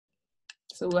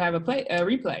So we'll have a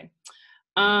replay.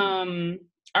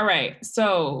 All right.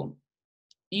 So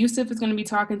Yusef is going to be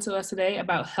talking to us today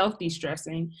about healthy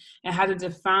stressing and how to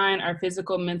define our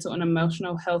physical, mental, and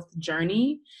emotional health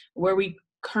journey, where we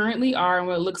currently are and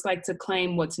what it looks like to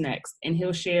claim what's next. And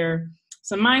he'll share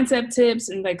some mindset tips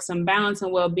and like some balance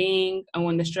and well-being and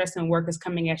when the stress and work is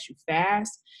coming at you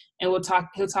fast. And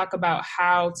he'll talk about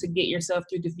how to get yourself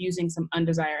through diffusing some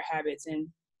undesired habits. And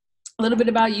a little bit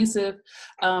about Yusef.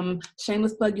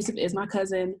 Shameless plug, Yusef is my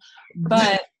cousin,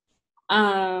 but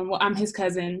well, I'm his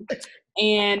cousin.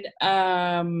 And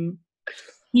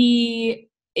he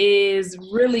is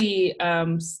really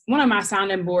one of my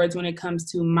sounding boards when it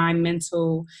comes to my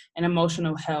mental and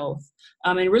emotional health.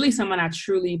 And really someone I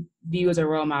truly view as a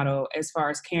role model as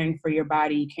far as caring for your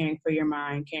body, caring for your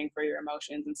mind, caring for your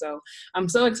emotions. And so I'm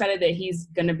so excited that he's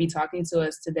going to be talking to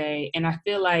us today. And I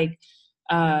feel like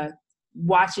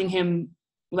watching him,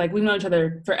 like we've known each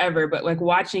other forever, but like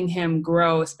watching him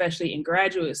grow, especially in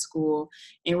graduate school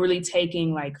and really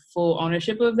taking like full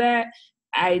ownership of that,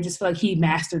 I just feel like he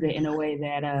mastered it in a way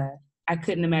that I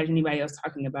couldn't imagine anybody else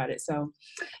talking about it. So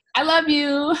I love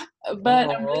you, but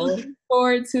I'm really looking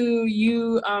forward to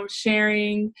you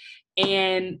sharing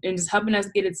and just helping us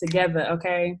get it together,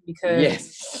 okay?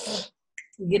 Because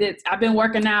I've been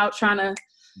working out, trying to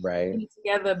put it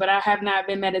together, but I have not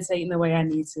been meditating the way I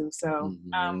need to. So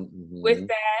with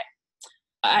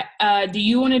that, do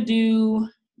you want to do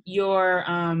your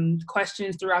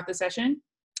questions throughout the session?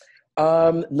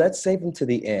 Let's save them to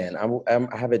the end. I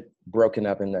have it broken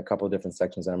up in a couple of different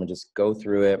sections, and I'm gonna just go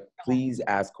through it. Please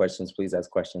ask questions,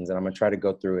 and I'm gonna try to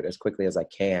go through it as quickly as I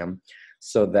can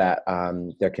so that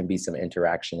there can be some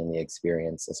interaction in the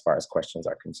experience as far as questions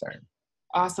are concerned.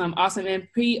 Awesome. And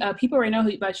people already know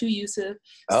about you, Yusef.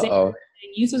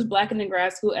 Yusef's Black and in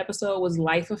Grad School episode was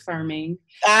life affirming.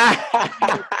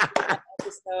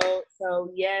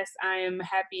 So yes, I am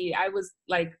happy. I was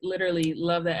like literally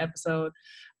love that episode.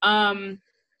 All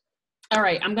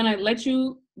right, I'm gonna let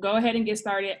you go ahead and get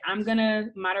started. I'm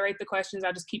gonna moderate the questions.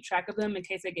 I'll just keep track of them in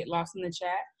case they get lost in the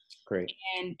chat. Great.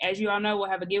 And as you all know, we'll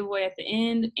have a giveaway at the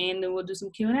end, and then we'll do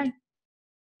some Q&A.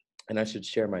 And I should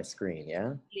share my screen,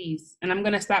 yeah? Please. And I'm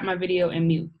gonna stop my video and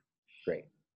mute. Great.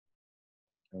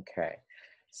 Okay.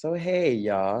 So hey,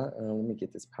 y'all. Let me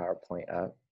get this PowerPoint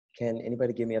up. Can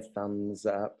anybody give me a thumbs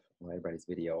up? Well, everybody's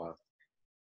video off.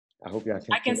 I hope y'all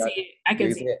can. I can see it. I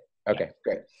can see it. Okay,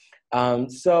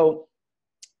 great. So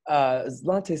as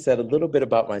Lante said, a little bit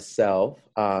about myself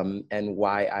and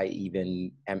why I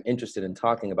even am interested in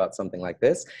talking about something like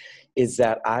this is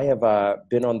that I have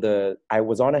I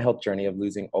was on a health journey of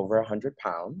losing over 100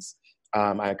 pounds.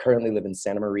 I currently live in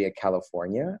Santa Maria,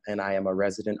 California, and I am a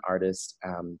resident artist,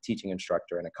 teaching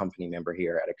instructor, and a company member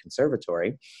here at a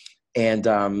conservatory. And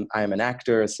I am an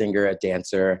actor, a singer, a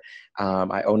dancer.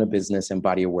 I own a business in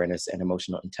body awareness and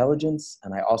emotional intelligence.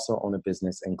 And I also own a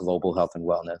business in global health and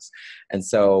wellness. And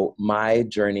so my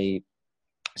journey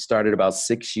started about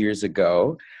 6 years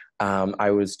ago.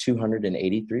 I was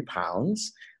 283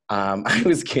 pounds. I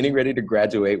was getting ready to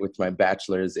graduate with my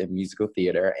bachelor's in musical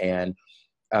theater, and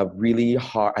I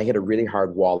hit a really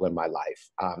hard wall in my life.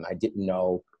 I didn't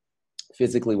know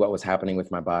physically what was happening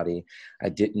with my body. I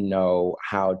didn't know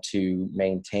how to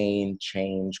maintain,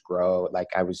 change, grow. Like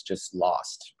I was just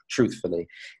lost, truthfully.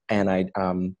 And I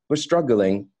was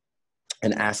struggling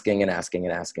and asking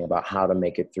about how to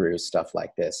make it through stuff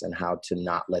like this and how to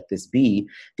not let this be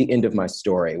the end of my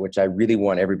story, which I really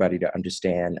want everybody to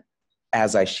understand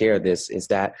as I share this, is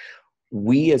that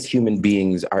we as human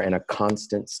beings are in a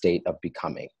constant state of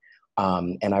becoming.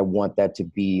 And I want that to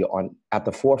be at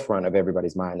the forefront of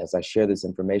everybody's mind as I share this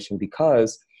information,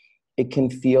 because it can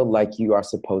feel like you are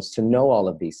supposed to know all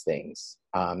of these things.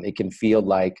 It can feel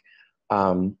like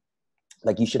you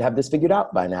should have this figured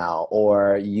out by now,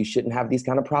 or you shouldn't have these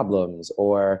kind of problems,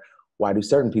 or why do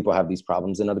certain people have these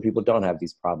problems and other people don't have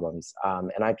these problems?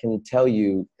 And I can tell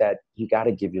you that you got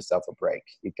to give yourself a break.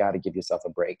 You got to give yourself a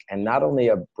break, and not only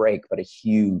a break, but a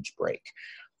huge break.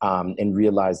 And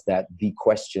realize that the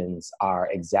questions are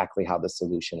exactly how the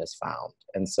solution is found.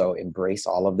 And so embrace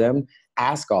all of them,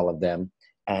 ask all of them,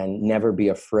 and never be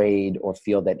afraid or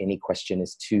feel that any question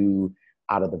is too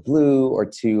out of the blue or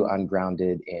too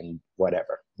ungrounded in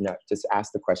whatever. No, just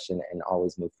ask the question and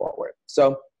always move forward.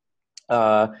 So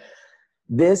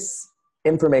this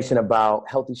information about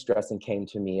healthy stressing came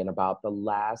to me in about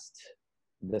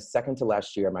the second to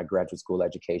last year of my graduate school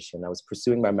education. I was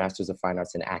pursuing my Master's of Fine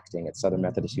Arts in Acting at Southern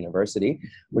Methodist University,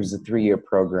 which is a 3-year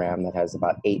program that has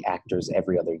about 8 actors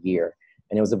every other year.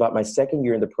 And it was about my second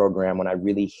year in the program when I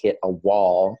really hit a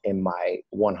wall in my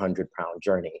 100-pound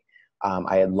journey.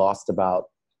 I had lost about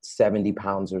 70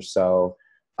 pounds or so.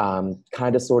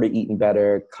 kind of sort of eating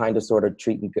better, kind of sort of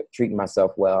treating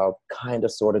myself well, kind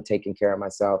of sort of taking care of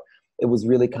myself. It was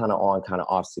really kind of on, kind of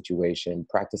off situation,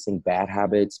 practicing bad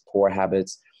habits, poor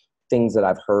habits, things that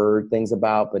I've heard things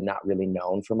about, but not really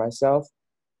known for myself.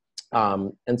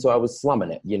 And so I was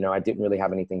slumming it. I didn't really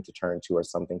have anything to turn to or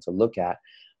something to look at.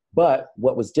 But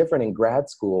what was different in grad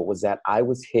school was that I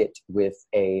was hit with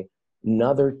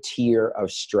another tier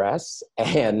of stress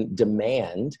and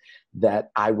demand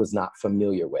that I was not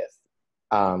familiar with.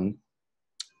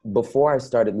 Before I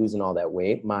started losing all that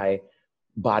weight, my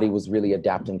body was really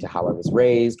adapting to how I was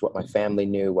raised, what my family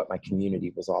knew, what my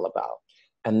community was all about.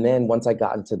 And then once I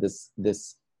got into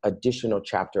this additional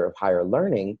chapter of higher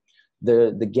learning,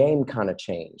 the game kind of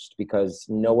changed, because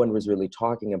no one was really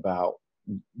talking about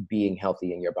being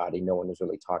healthy in your body. No one was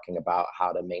really talking about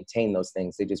how to maintain those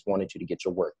things. They just wanted you to get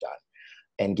your work done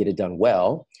and get it done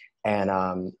well, and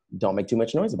don't make too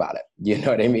much noise about it. You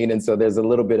know what I mean? And so there's a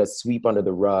little bit of sweep under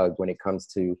the rug when it comes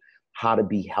to how to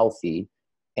be healthy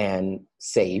and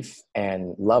safe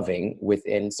and loving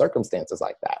within circumstances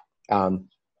like that.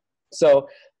 So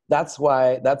that's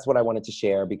what I wanted to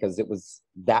share, because it was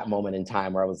that moment in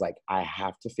time where I was like, I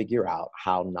have to figure out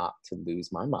how not to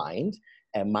lose my mind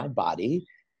and my body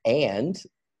and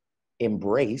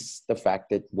embrace the fact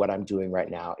that what I'm doing right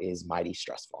now is mighty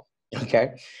stressful.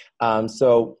 Okay.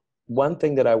 So one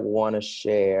thing that I want to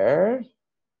share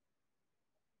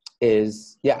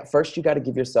is, first you got to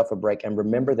give yourself a break and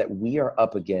remember that we are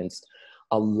up against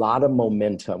a lot of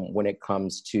momentum when it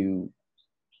comes to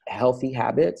healthy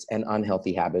habits and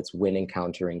unhealthy habits when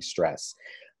encountering stress,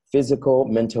 physical,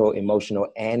 mental, emotional,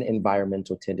 and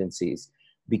environmental tendencies.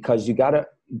 Because you gotta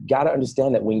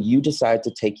understand that when you decide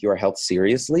to take your health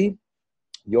seriously,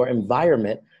 your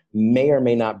environment may or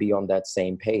may not be on that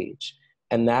same page.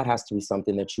 And that has to be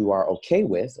something that you are okay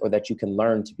with, or that you can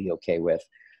learn to be okay with.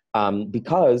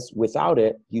 Because without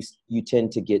it, you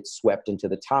tend to get swept into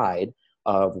the tide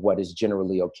of what is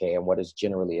generally okay and what is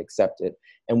generally accepted.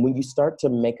 And when you start to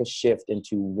make a shift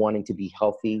into wanting to be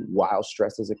healthy while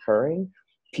stress is occurring,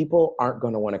 people aren't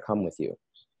going to want to come with you.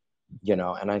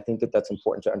 And I think that that's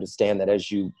important to understand, that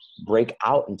as you break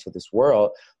out into this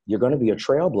world, you're going to be a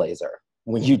trailblazer.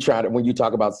 When you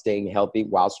talk about staying healthy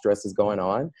while stress is going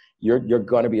on, you're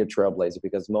going to be a trailblazer,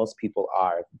 because most people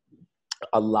are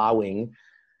allowing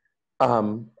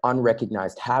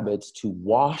unrecognized habits to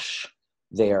wash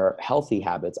their healthy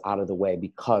habits out of the way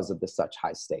because of the such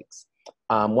high stakes.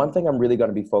 One thing I'm really going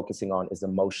to be focusing on is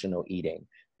emotional eating,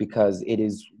 because it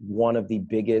is one of the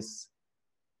biggest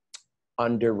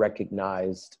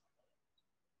under-recognized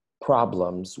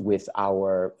problems with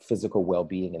our physical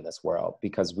well-being in this world,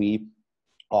 because we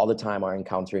all the time are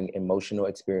encountering emotional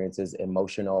experiences,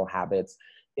 emotional habits,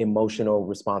 emotional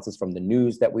responses from the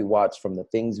news that we watch, from the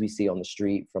things we see on the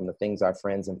street, from the things our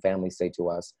friends and family say to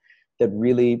us, that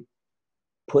really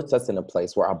puts us in a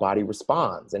place where our body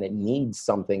responds, and it needs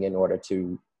something in order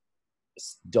to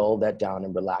dull that down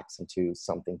and relax into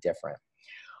something different.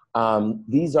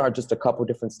 These are just a couple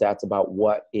different stats about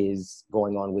what is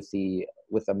going on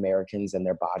with Americans and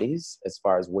their bodies as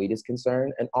far as weight is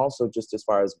concerned, and also just as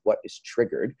far as what is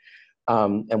triggered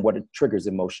and what it triggers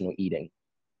emotional eating.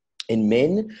 In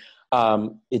men,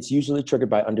 it's usually triggered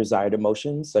by undesired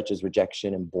emotions such as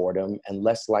rejection and boredom, and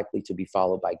less likely to be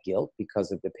followed by guilt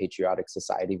because of the patriotic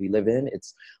society we live in.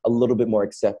 It's a little bit more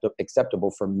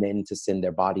acceptable for men to send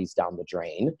their bodies down the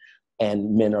drain,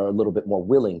 and men are a little bit more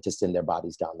willing to send their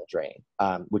bodies down the drain,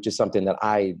 which is something that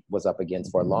I was up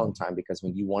against for a long time, because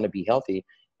when you want to be healthy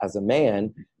as a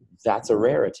man, that's a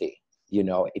rarity.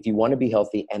 If you want to be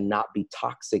healthy and not be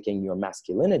toxic in your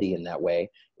masculinity in that way,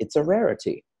 it's a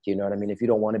rarity. You know what I mean? If you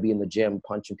don't want to be in the gym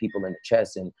punching people in the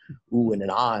chest and ooh and an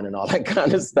on and all that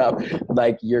kind of stuff,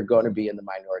 like, you're going to be in the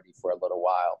minority for a little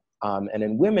while. And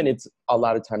in women, it's a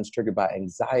lot of times triggered by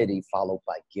anxiety followed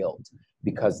by guilt,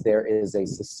 because there is a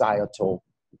societal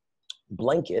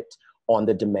blanket on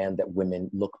the demand that women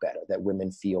look better, that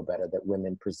women feel better, that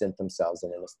women present themselves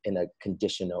in a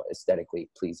conditional,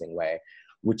 aesthetically pleasing way,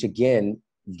 which again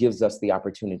gives us the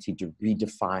opportunity to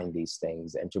redefine these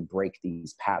things and to break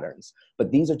these patterns.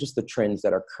 But these are just the trends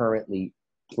that are currently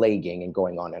plaguing and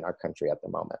going on in our country at the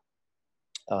moment.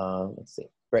 Let's see.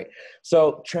 Great.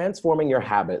 So transforming your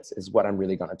habits is what I'm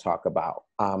really going to talk about,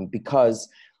 because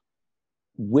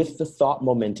with the thought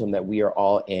momentum that we are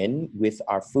all in, with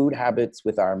our food habits,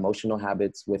 with our emotional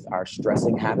habits, with our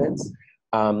stressing habits,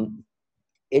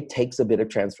 it takes a bit of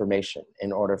transformation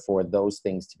in order for those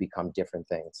things to become different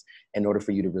things, in order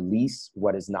for you to release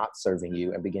what is not serving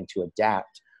you and begin to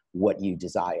adapt what you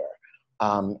desire.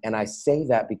 And I say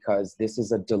that because this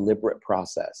is a deliberate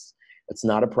process. It's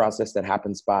not a process that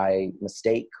happens by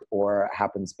mistake or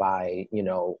happens by,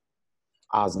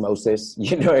 osmosis,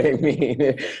 you know what I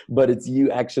mean? But it's you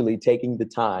actually taking the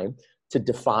time to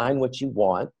define what you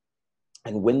want.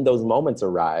 And when those moments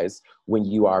arise, when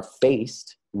you are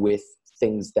faced with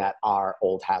things that are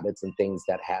old habits and things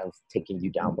that have taken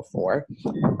you down before,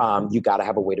 you got to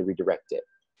have a way to redirect it.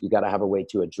 You got to have a way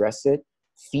to address it,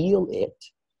 feel it,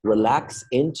 relax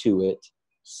into it,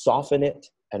 soften it,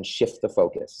 and shift the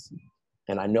focus.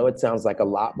 And I know it sounds like a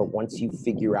lot, but once you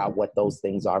figure out what those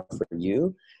things are for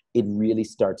you, it really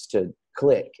starts to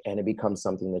click and it becomes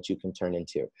something that you can turn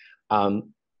into.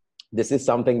 This is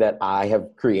something that I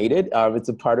have created. It's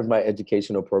a part of my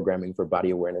educational programming for body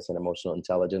awareness and emotional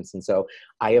intelligence. And so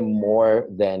I am more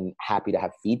than happy to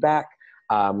have feedback.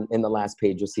 In the last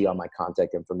page, you'll see all my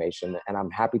contact information. And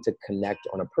I'm happy to connect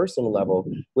on a personal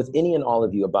level with any and all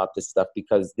of you about this stuff,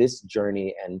 because this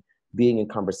journey and being in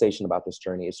conversation about this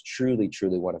journey is truly,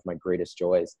 truly one of my greatest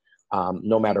joys,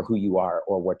 no matter who you are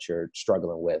or what you're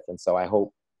struggling with. And so I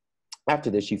hope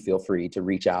after this, you feel free to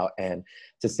reach out and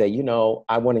to say,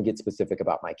 I want to get specific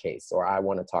about my case, or I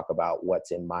want to talk about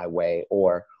what's in my way,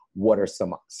 or what are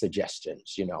some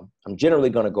suggestions. I'm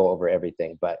generally going to go over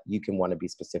everything, but you can want to be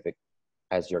specific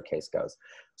as your case goes.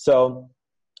 So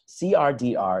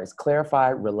CRDR is clarify,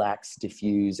 relax,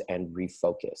 diffuse, and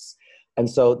refocus. And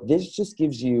so this just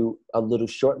gives you a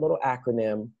short little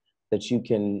acronym that you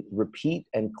can repeat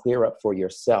and clear up for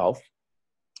yourself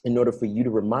in order for you to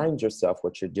remind yourself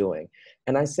what you're doing.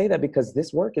 And I say that because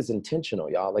this work is intentional,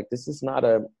 y'all. Like, this is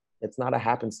it's not a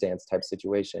happenstance type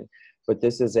situation, but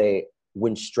this is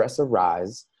when stress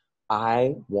arises,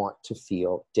 I want to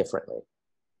feel differently.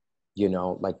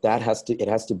 It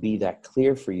has to be that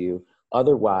clear for you.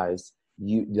 Otherwise,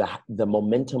 the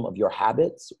momentum of your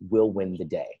habits will win the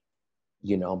day,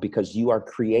 because you are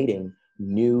creating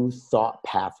new thought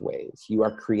pathways. You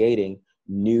are creating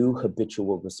new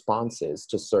habitual responses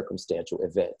to circumstantial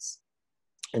events.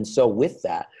 And so with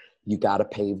that, you got to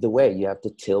pave the way. You have to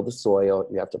till the soil.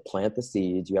 You have to plant the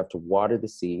seeds. You have to water the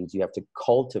seeds. You have to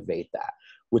cultivate that,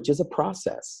 which is a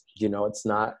process. You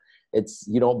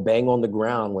don't bang on the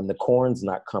ground when the corn's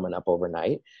not coming up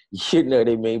overnight. You know what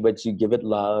I mean? But you give it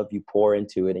love, you pour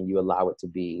into it, and you allow it to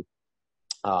be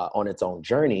on its own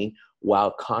journey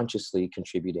while consciously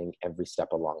contributing every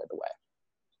step along the way.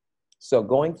 So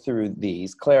going through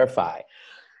these, clarify.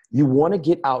 You want to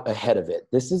get out ahead of it.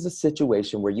 This is a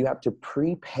situation where you have to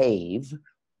pre-pave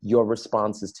your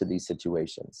responses to these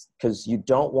situations, because you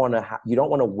don't want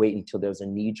to wait until there's a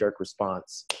knee-jerk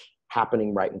response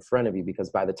happening right in front of you, because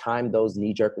by the time those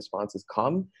knee-jerk responses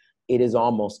come, it is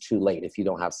almost too late if you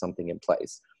don't have something in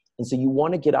place. And so you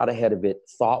want to get out ahead of it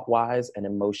thought-wise and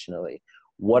emotionally.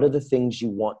 What are the things you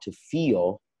want to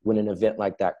feel when an event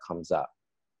like that comes up?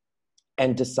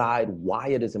 And decide why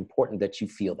it is important that you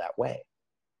feel that way.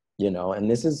 And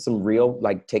this is some real,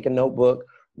 take a notebook,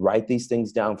 write these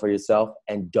things down for yourself,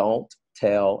 and don't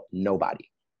tell nobody.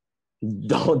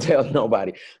 Don't tell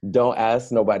nobody. Don't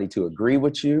ask nobody to agree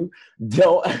with you.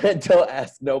 Don't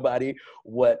ask nobody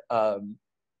what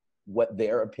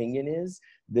their opinion is.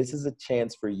 This is a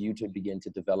chance for you to begin to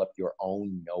develop your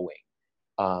own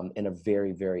knowing in a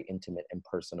very, very intimate and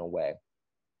personal way.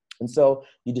 And so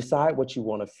you decide what you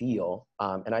want to feel.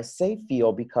 And I say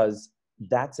feel because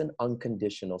that's an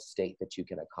unconditional state that you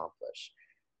can accomplish.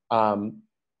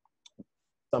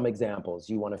 Some examples: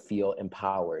 you want to feel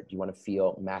empowered. You want to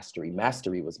feel mastery.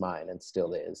 Mastery was mine and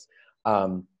still is.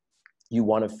 You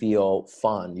want to feel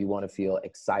fun. You want to feel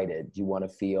excited. You want to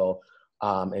feel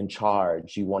in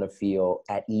charge. You want to feel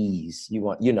at ease.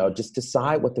 Just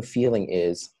decide what the feeling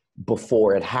is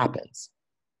before it happens.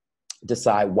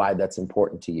 Decide why that's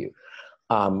important to you.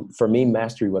 For me,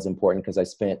 mastery was important because I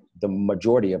spent the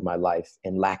majority of my life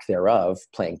and lack thereof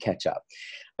playing catch up.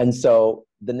 And so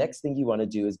the next thing you want to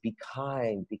do is be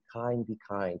kind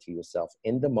to yourself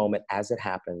in the moment as it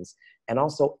happens, and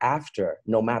also after,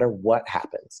 no matter what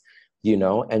happens,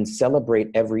 and celebrate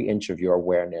every inch of your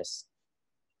awareness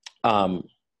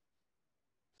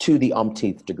to the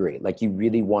umpteenth degree. Like, you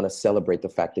really want to celebrate the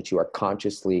fact that you are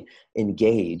consciously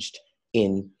engaged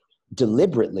in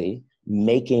deliberately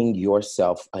making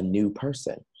yourself a new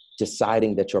person,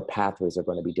 deciding that your pathways are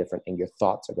going to be different and your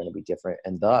thoughts are going to be different,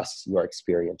 and thus your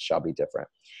experience shall be different.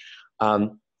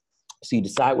 So you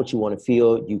decide what you want to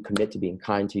feel, you commit to being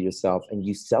kind to yourself, and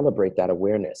you celebrate that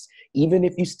awareness, even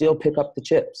if you still pick up the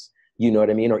chips, you know what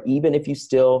I mean? Or even if you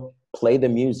still play the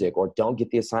music or don't get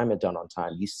the assignment done on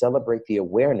time, you celebrate the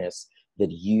awareness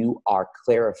that you are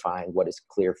clarifying what is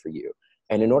clear for you.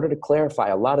 And in order to clarify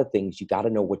a lot of things, you got to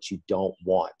know what you don't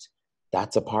want.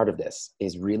 That's a part of this,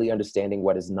 is really understanding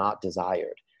what is not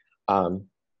desired.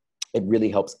 It really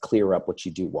helps clear up what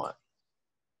you do want.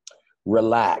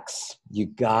 Relax. You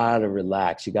gotta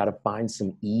relax. You gotta find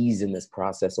some ease in this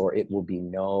process or it will be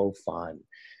no fun.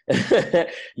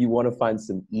 You wanna find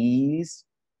some ease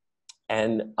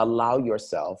and allow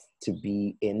yourself to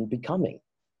be in becoming,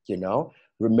 you know?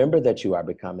 Remember that you are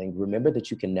becoming. Remember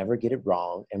that you can never get it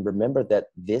wrong. And remember that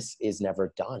this is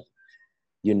never done.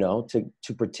 You know,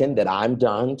 to pretend that I'm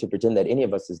done, to pretend that any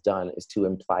of us is done is to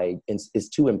imply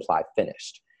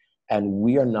finished. And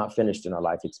we are not finished in our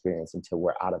life experience until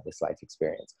we're out of this life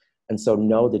experience. And so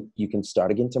know that you can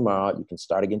start again tomorrow. You can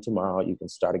start again tomorrow. You can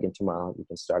start again tomorrow. You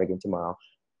can start again tomorrow.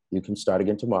 You can start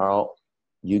again tomorrow.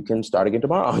 You can start again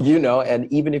tomorrow, you know, and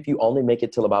even if you only make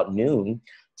it till about noon,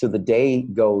 till the day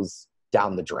goes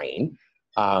down the drain,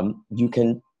 you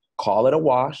can call it a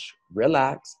wash,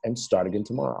 relax, and start again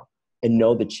tomorrow. And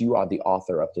know that you are the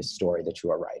author of this story that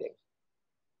you are writing.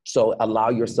 So allow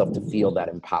yourself to feel that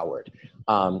empowered,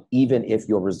 even if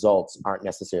your results aren't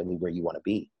necessarily where you want to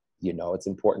be. You know, it's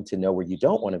important to know where you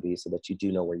don't want to be so that you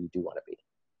do know where you do want to be.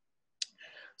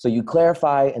 So you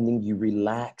clarify and then you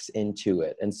relax into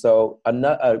it. And so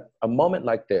a moment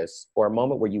like this, or a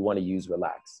moment where you want to use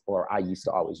relax, or I used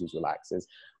to always use relax, is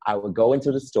I would go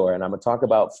into the store, and I'm gonna talk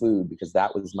about food because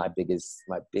that was my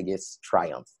biggest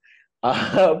triumph. But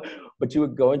I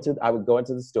would go into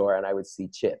the store and I would see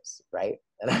chips, right?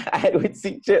 And I would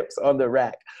see chips on the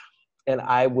rack. And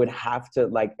I would have to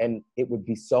and it would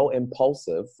be so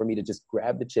impulsive for me to just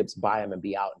grab the chips, buy them, and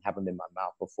be out and have them in my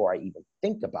mouth before I even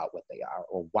think about what they are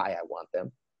or why I want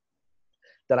them,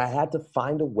 that I had to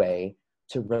find a way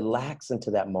to relax into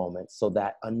that moment so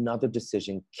that another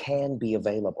decision can be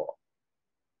available,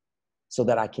 so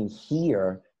that I can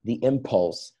hear the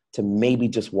impulse to maybe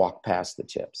just walk past the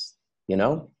chips, you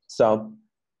know? So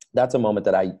that's a moment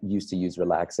that I used to use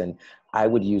relax. And I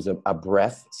would use a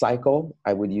breath cycle.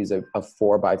 I would use a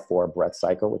 4x4 breath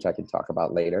cycle, which I can talk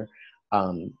about later,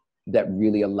 that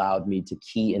really allowed me to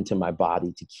key into my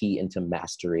body, to key into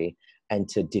mastery, and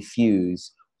to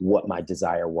diffuse what my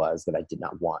desire was that I did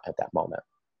not want at that moment.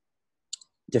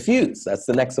 Diffuse, that's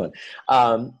the next one.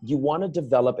 You want to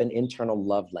develop an internal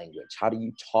love language. How do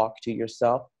you talk to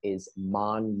yourself is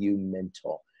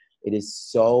monumental. It is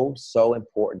so, so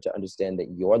important to understand that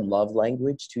your love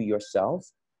language to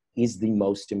yourself is the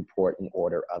most important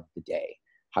order of the day.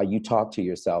 How you talk to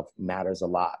yourself matters a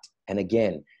lot. And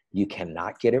again, you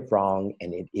cannot get it wrong,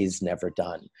 and it is never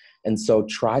done. And so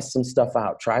try some stuff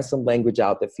out. Try some language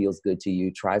out that feels good to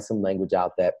you. Try some language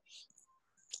out that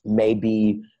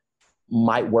maybe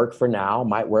might work for now,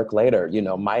 might work later. You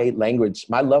know, my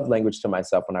love language to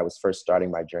myself when I was first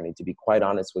starting my journey, to be quite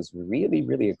honest, was really,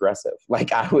 really aggressive.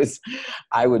 Like I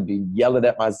would be yelling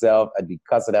at myself, I'd be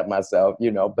cussing at myself, you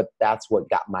know, but that's what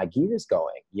got my gears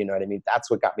going. You know what I mean?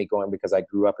 That's what got me going, because I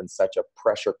grew up in such a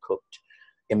pressure cooked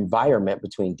environment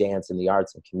between dance and the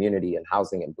arts and community and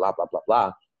housing and blah, blah, blah,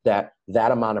 blah,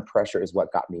 that amount of pressure is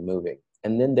what got me moving.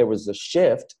 And then there was a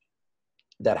shift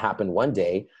that happened one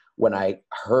day when I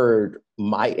heard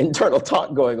my internal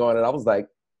talk going on, and I was like,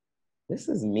 this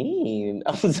is mean.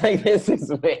 I was like, this is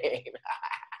mean.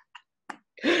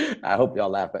 I hope y'all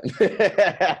laughing.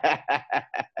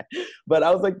 But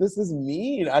I was like, this is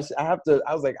mean. I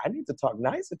was like, I need to talk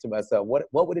nicer to myself.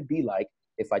 What would it be like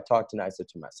if I talked nicer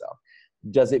to myself?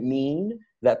 Does it mean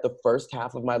that the first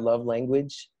half of my love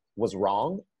language was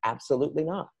wrong? Absolutely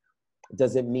not.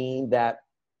 Does it mean that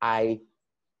I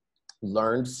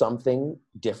learned something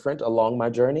different along my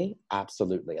journey?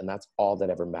 Absolutely. And that's all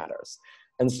that ever matters.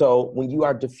 And so when you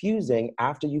are diffusing,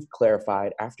 after you've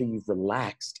clarified, after you've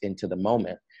relaxed into the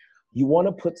moment, you want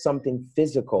to put something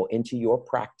physical into your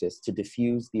practice to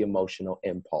diffuse the emotional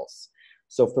impulse.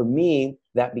 So for me,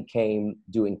 that became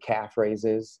doing calf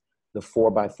raises, the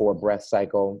 4x4 breath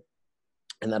cycle.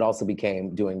 And that also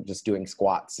became doing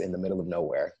squats in the middle of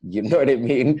nowhere. You know what I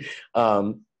mean?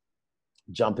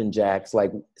 Jumping jacks,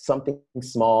 like something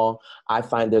small. I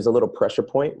find there's a little pressure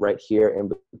point right here in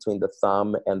between the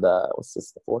thumb and the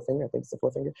forefinger? I think it's the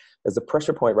forefinger. There's a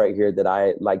pressure point right here that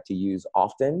I like to use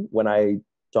often when I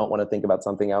don't want to think about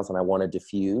something else and I want to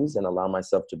diffuse and allow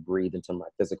myself to breathe into my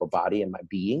physical body and my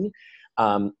being.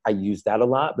 I use that a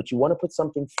lot, but you want to put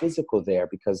something physical there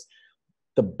because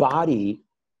the body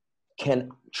can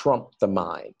trump the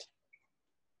mind,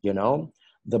 you know?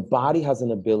 The body has an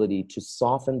ability to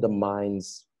soften the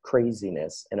mind's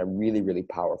craziness in a really, really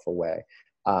powerful way.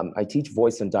 I teach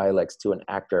voice and dialects to an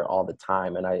actor all the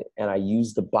time, and I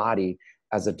use the body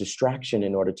as a distraction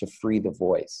in order to free the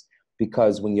voice.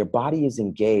 Because when your body is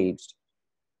engaged,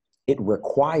 it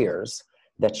requires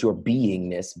that your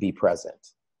beingness be present.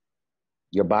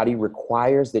 Your body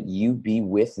requires that you be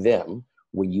with them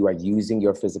when you are using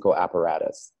your physical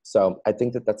apparatus. So I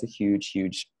think that that's a huge,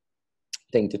 huge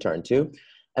thing to turn to.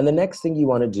 And the next thing you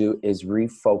want to do is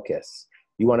refocus.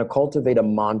 You want to cultivate a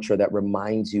mantra that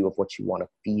reminds you of what you want to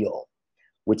feel,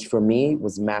 which for me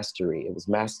was mastery. It was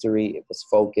mastery, it was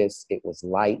focus, it was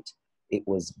light, it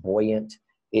was buoyant,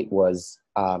 it was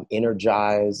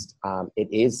energized. It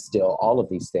is still all of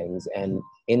these things. And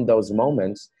in those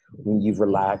moments, when you've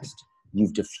relaxed,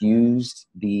 you've diffused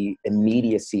the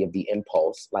immediacy of the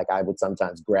impulse. Like I would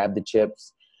sometimes grab the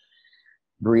chips,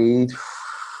 breathe,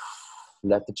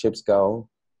 let the chips go,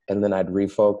 and then I'd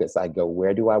refocus. I'd go,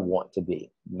 where do I want to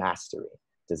be? Mastery.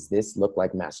 Does this look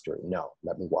like mastery? No,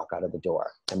 let me walk out of the door.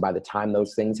 And by the time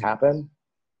those things happen,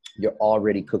 you're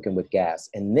already cooking with gas.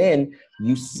 And then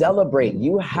you celebrate.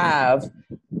 You have,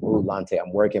 ooh, Lante,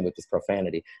 I'm working with this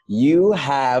profanity. You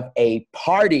have a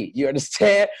party. You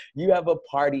understand? You have a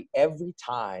party every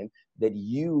time that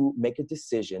you make a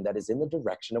decision that is in the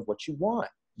direction of what you want,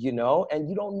 you know? And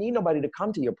you don't need nobody to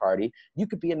come to your party. You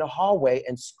could be in the hallway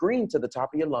and scream to the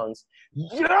top of your lungs,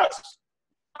 yes,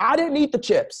 I didn't eat the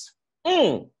chips.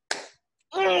 You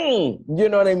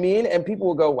know what I mean? And people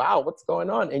will go, wow, what's going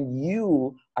on? And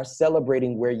you are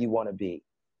celebrating where you want to be,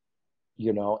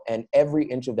 you know, and every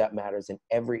inch of that matters, and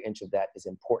every inch of that is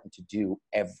important to do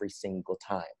every single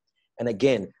time. And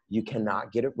again, you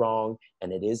cannot get it wrong,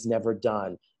 and it is never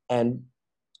done. And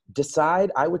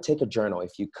decide, I would take a journal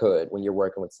if you could when you're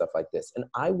working with stuff like this, and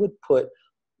I would put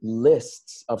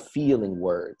lists of feeling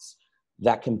words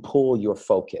that can pull your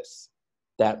focus,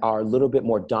 that are a little bit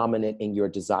more dominant in your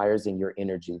desires and your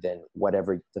energy than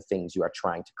whatever the things you are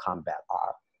trying to combat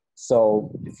are.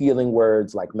 So feeling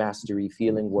words like mastery,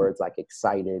 feeling words like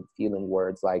excited, feeling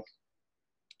words like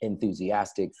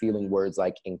enthusiastic, feeling words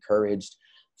like encouraged,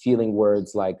 feeling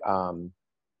words like,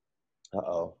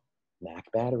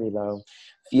 Mac battery low,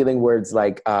 feeling words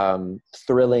like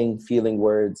thrilling, feeling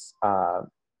words,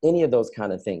 any of those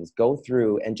kind of things. Go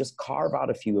through and just carve out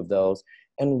a few of those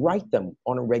and write them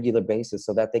on a regular basis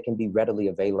so that they can be readily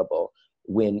available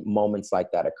when moments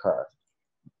like that occur.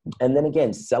 And then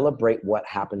again, celebrate what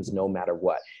happens no matter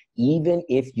what. Even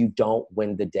if you don't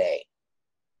win the day,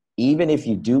 even if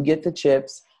you do get the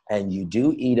chips and you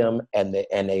do eat them and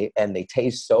they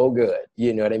taste so good,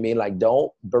 you know what I mean? Like,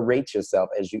 don't berate yourself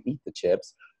as you eat the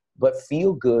chips, but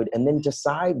feel good, and then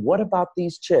decide, what about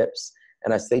these chips?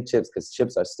 And I say chips because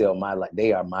chips are still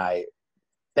they are my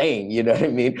thing, you know what I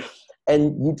mean?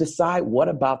 And you decide, what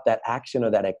about that action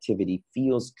or that activity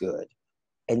feels good,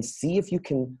 and see if you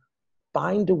can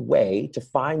find a way to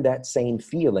find that same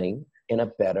feeling in a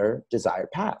better desired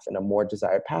path, in a more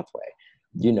desired pathway,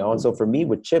 you know? And so for me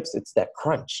with chips, it's that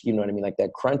crunch, you know what I mean? Like,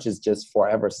 that crunch is just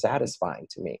forever satisfying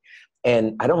to me.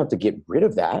 And I don't have to get rid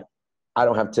of that. I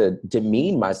don't have to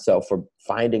demean myself for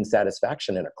finding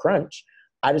satisfaction in a crunch.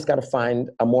 I just got to find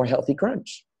a more healthy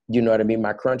crunch. You know what I mean?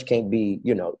 My crunch can't be,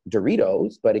 you know,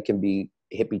 Doritos, but it can be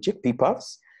hippie chickpea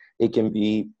puffs. It can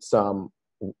be some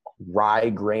rye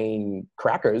grain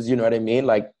crackers, you know what I mean?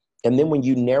 Like, and then when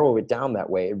you narrow it down that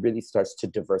way, it really starts to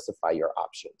diversify your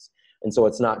options. And so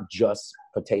it's not just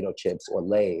potato chips or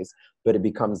Lay's, but it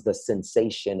becomes the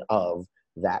sensation of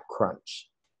that crunch.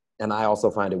 And I also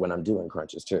find it when I'm doing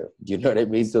crunches too. You know what I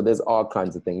mean? So there's all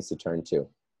kinds of things to turn to.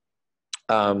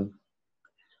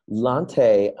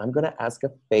 Lante, I'm going to ask a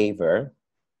favor.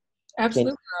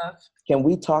 Absolutely. Can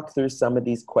we talk through some of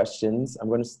these questions? I'm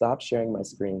going to stop sharing my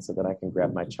screen so that I can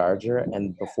grab my charger.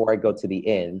 And before I go to the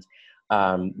end,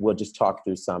 we'll just talk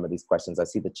through some of these questions. I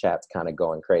see the chat's kind of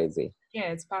going crazy.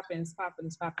 Yeah, it's popping.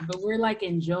 But we're like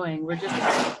enjoying. We're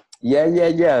just...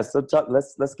 Yeah. So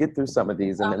let's get through some of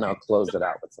these, and then I'll close it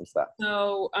out with some stuff.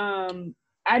 So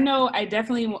I know I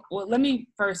definitely... Well, let me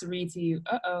first read to you.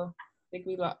 I think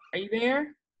we lost. Are you there?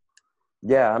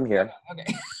 Yeah, I'm here.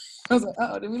 Okay. I was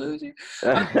like, did we lose you?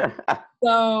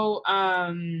 So,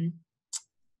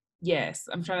 yes,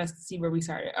 I'm trying to see where we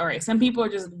started. All right. Some people are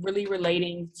just really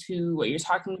relating to what you're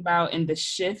talking about in the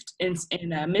shift. And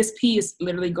Miss P is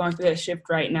literally going through that shift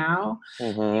right now.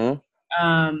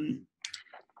 Mm-hmm.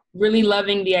 Really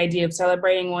loving the idea of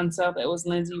celebrating oneself. It was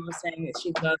Lindsay was saying that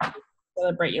she loves to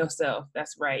celebrate yourself.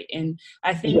 That's right. And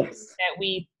I think that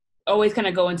we always kind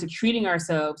of go into treating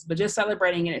ourselves, but just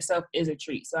celebrating in itself is a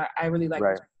treat. So I really like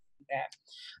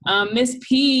that. Miss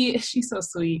P, she's so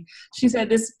sweet. She said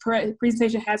this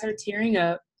presentation has her tearing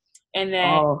up, and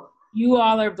that you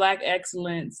all are Black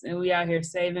excellence, and we out here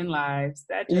saving lives.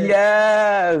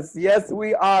 Yes,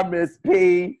 we are, Miss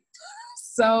P.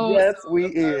 So yes, we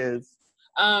is.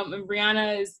 And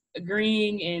Brianna is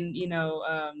agreeing and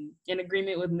in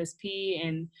agreement with Miss P,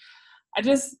 and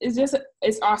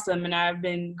it's awesome. And I've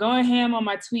been going ham on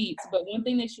my tweets, but one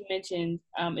thing that you mentioned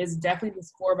is definitely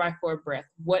this 4x4 breath.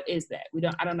 What is that?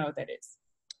 I don't know what that is.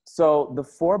 So the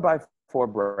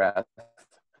 4x4 breath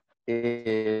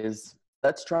is,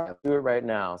 let's try to do it right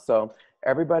now. So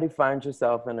everybody find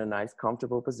yourself in a nice,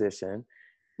 comfortable position.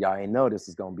 Y'all ain't know this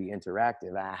is going to be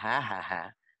interactive. Ah, ha, ha,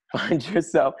 ha. Find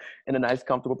yourself in a nice,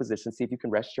 comfortable position. See if you can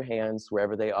rest your hands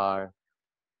wherever they are.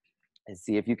 And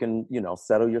see if you can,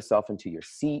 settle yourself into your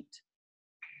seat,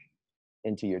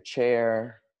 into your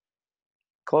chair.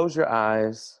 Close your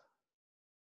eyes.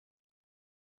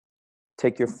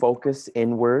 Take your focus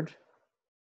inward.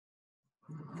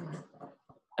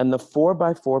 And the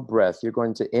 4x4 breath, you're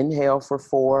going to inhale for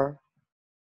 4.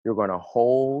 You're going to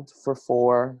hold for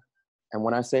 4. And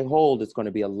when I say hold, it's going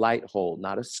to be a light hold,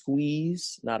 not a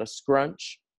squeeze, not a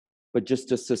scrunch, but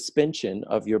just a suspension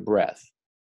of your breath.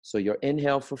 So you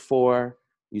inhale for 4,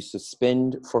 you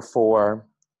suspend for 4,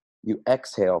 you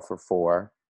exhale for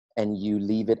 4, and you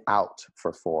leave it out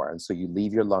for 4. And so you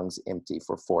leave your lungs empty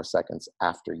for 4 seconds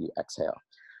after you exhale.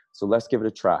 So let's give it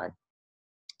a try.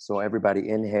 So everybody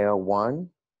inhale, 1,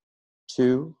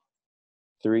 2,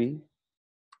 3,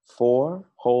 4.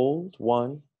 Hold,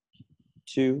 1,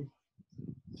 2,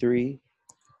 3,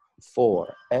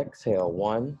 4. Exhale,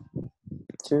 1,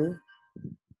 2,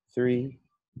 3,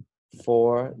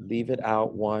 4. Leave it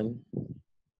out, 1,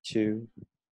 2,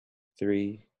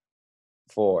 3,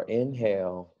 4.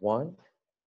 Inhale, 1,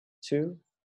 2,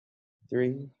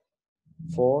 3,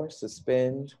 4.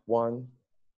 Suspend, 1,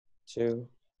 2,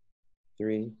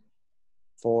 3,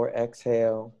 4.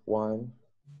 Exhale, 1,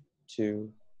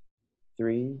 2,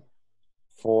 3,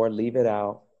 4. Leave it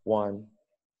out, 1,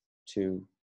 2,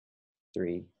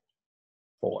 3,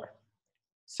 4.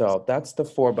 So that's the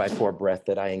 4x4 breath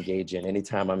that I engage in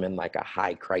anytime I'm in like a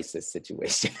high crisis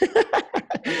situation.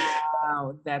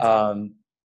 Wow, that's awesome.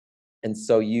 And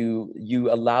so you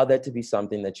allow that to be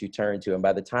something that you turn to. And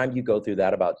by the time you go through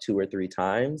that about 2 or 3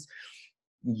 times,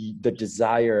 the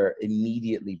desire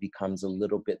immediately becomes a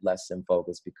little bit less in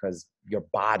focus because your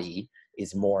body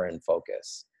is more in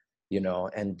focus,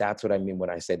 and that's what I mean when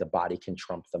I say the body can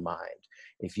trump the mind.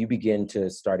 If you begin to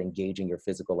start engaging your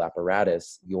physical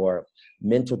apparatus, your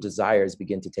mental desires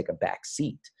begin to take a back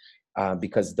seat.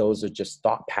 Because those are just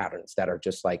thought patterns that are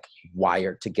just like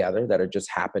wired together, that are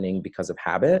just happening because of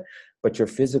habit. But your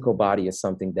physical body is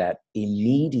something that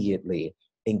immediately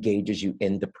engages you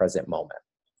in the present moment,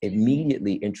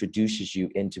 immediately introduces you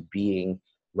into being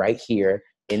right here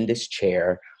in this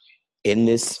chair, in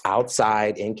this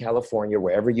outside, in California,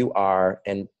 wherever you are,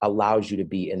 and allows you to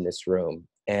be in this room.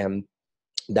 And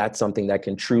that's something that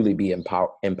can truly be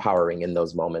empowering in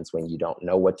those moments when you don't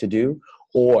know what to do,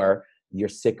 or you're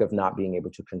sick of not being able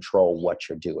to control what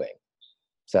you're doing.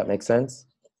 Does that make sense?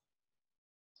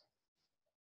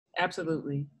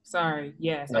 Absolutely. Sorry.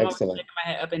 Yes. I'm always shaking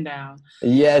my head up and down.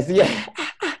 Yes. Yeah.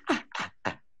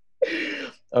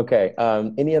 Okay.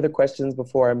 Any other questions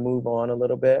before I move on a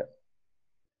little bit?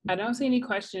 I don't see any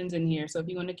questions in here. So if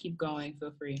you want to keep going,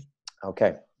 feel free.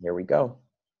 Okay. Here we go.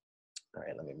 All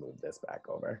right. Let me move this back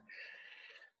over.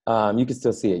 You can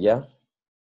still see it. Yeah.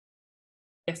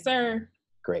 Yes, sir.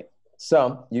 Great.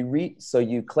 So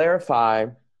you clarify,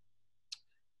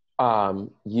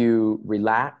 you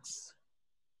relax,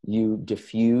 you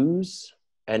diffuse,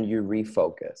 and you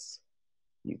refocus.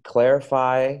 You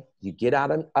clarify, you get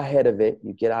out ahead of it,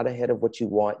 you get out ahead of what you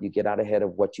want, you get out ahead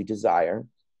of what you desire.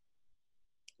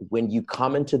 When you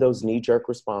come into those knee-jerk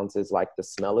responses like the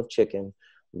smell of chicken,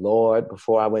 Lord,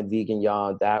 before I went vegan,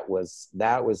 y'all, that was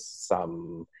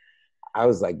some, I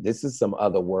was like, this is some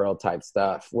other world type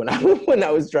stuff when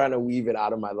I was trying to weave it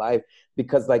out of my life,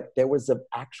 because like there was an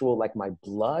actual, like my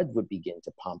blood would begin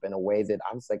to pump in a way that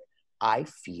I was like, I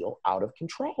feel out of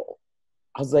control.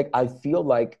 I was like, I feel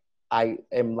like I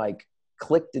am like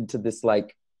clicked into this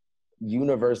like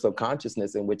universal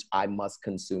consciousness in which I must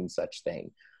consume such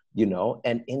thing,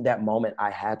 and in that moment,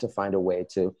 I had to find a way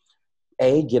to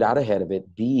A, get out ahead of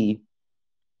it, B,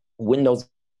 when those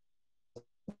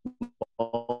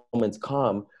moments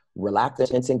come, relax the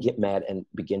tense and get mad and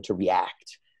begin to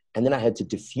react. And then I had to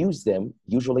diffuse them,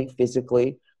 usually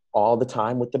physically, all the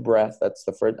time with the breath. That's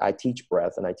the first, I teach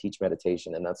breath and I teach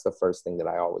meditation. And that's the first thing that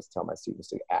I always tell my students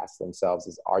to ask themselves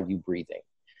is, are you breathing?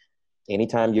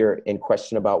 Anytime you're in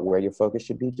question about where your focus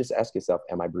should be, just ask yourself,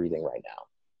 am I breathing right now?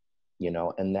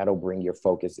 And that'll bring your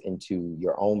focus into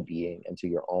your own being, into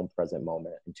your own present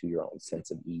moment, into your own sense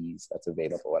of ease that's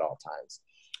available at all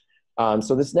times.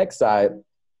 So this next side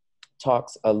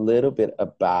talks a little bit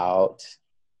about,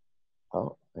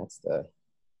 that's not,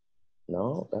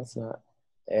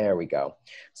 There we go.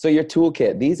 So your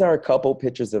toolkit, these are a couple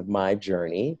pictures of my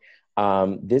journey.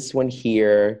 This one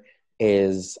here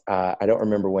is, I don't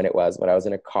remember when it was, but I was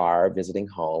in a car visiting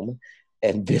home.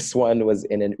 And this one was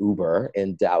in an Uber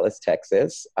in Dallas,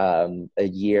 Texas, a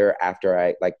year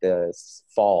after like the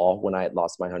fall when I had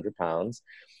lost my 100 pounds.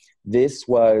 This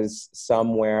was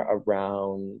somewhere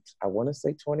around, I want to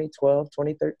say 2012,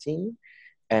 2013.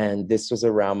 And this was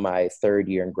around my third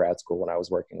year in grad school when I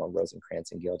was working on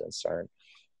Rosencrantz and Guildenstern.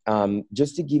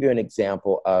 Just to give you an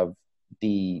example of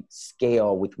the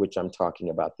scale with which I'm talking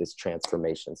about this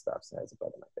transformation stuff. So it's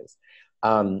above my face.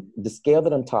 The scale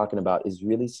that I'm talking about is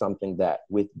really something that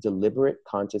with deliberate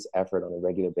conscious effort on a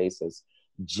regular basis,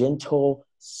 gentle,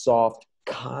 soft,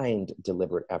 kind,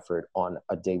 deliberate effort on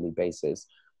a daily basis,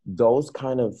 those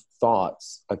kind of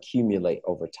thoughts accumulate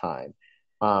over time.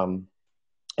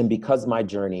 And because my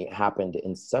journey happened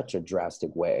in such a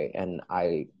drastic way, and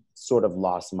I sort of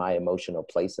lost my emotional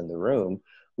place in the room,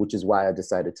 which is why I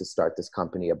decided to start this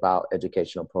company about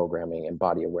educational programming and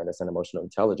body awareness and emotional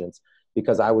intelligence,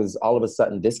 because I was all of a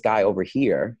sudden, this guy over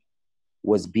here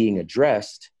was being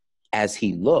addressed as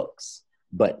he looks,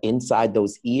 but inside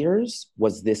those ears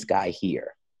was this guy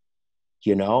here,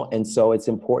 you know? And so it's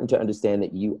important to understand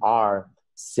that you are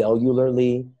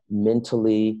cellularly,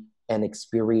 mentally, and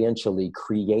experientially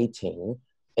creating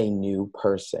a new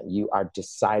person. You are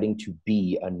deciding to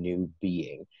be a new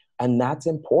being. And that's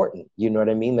important. You know what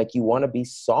I mean? Like, you want to be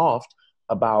soft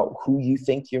about who you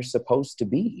think you're supposed to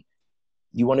be.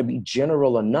 You want to be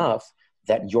general enough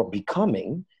that your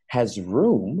becoming has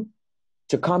room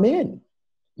to come in.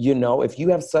 You know, if you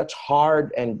have such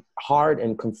hard and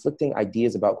conflicting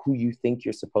ideas about who you think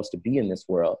you're supposed to be in this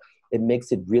world, it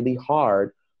makes it really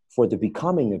hard for the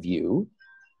becoming of you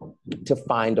to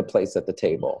find a place at the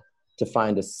table, to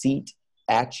find a seat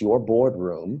at your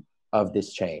boardroom of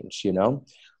this change, you know?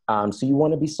 So you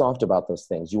want to be soft about those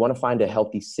things. You want to find a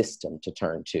healthy system to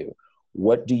turn to.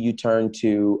 What do you turn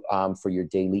to for your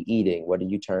daily eating? What do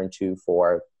you turn to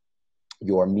for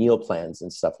your meal plans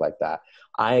and stuff like that?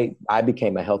 I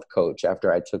became a health coach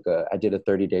after I did a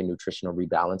 30-day nutritional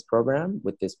rebalance program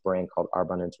with this brand called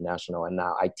Arbonne International. And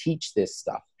now I teach this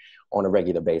stuff on a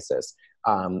regular basis,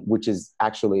 which is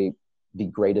actually the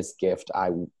greatest gift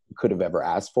I could have ever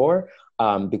asked for,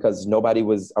 because nobody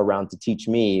was around to teach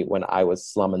me when I was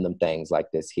slumming them things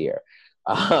like this here.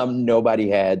 Nobody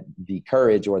had the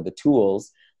courage or the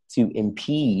tools to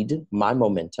impede my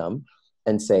momentum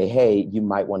and say, hey, you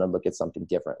might want to look at something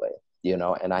differently, you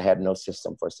know? And I had no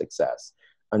system for success.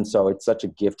 And so it's such a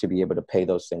gift to be able to pay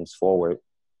those things forward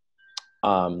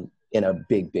in a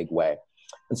big, big way.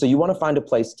 And so you want to find a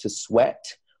place to sweat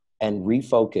and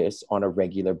refocus on a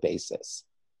regular basis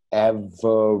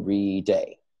every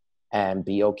day, and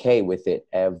be okay with it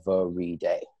every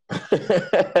day.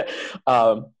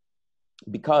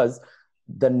 Because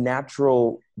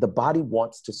the body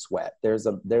wants to sweat. There's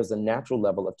a natural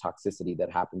level of toxicity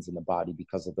that happens in the body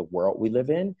because of the world we live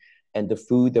in and the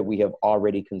food that we have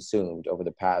already consumed over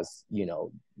the past,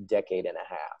 decade and a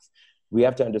half. We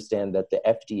have to understand that the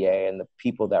FDA and the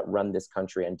people that run this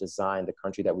country and design the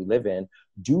country that we live in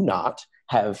do not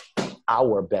have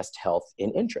our best health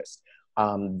in interest.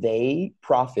 They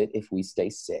profit if we stay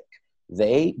sick.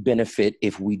 They benefit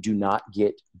if we do not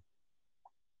get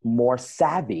more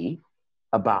savvy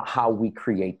about how we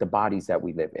create the bodies that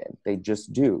we live in. They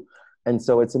just do. And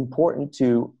so it's important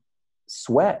to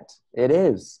sweat. It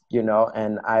is,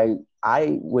 and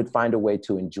I would find a way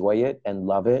to enjoy it and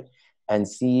love it and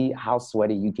see how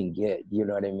sweaty you can get. You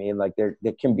know what I mean? Like there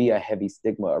can be a heavy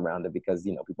stigma around it because,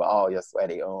 people, oh, you're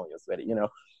sweaty. Oh, you're sweaty,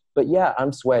 But yeah,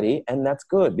 I'm sweaty, and that's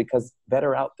good because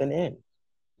better out than in.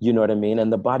 You know what I mean?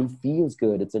 And the body feels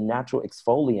good. It's a natural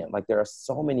exfoliant. Like there are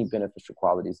so many beneficial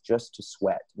qualities just to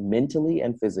sweat, mentally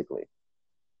and physically.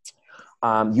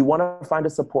 You want to find a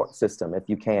support system if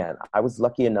you can. I was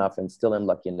lucky enough and still am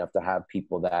lucky enough to have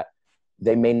people that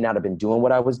they may not have been doing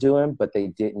what I was doing, but they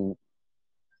didn't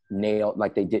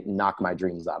they didn't knock my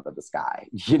dreams out of the sky.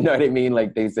 You know what I mean?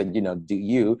 Like they said,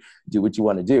 do what you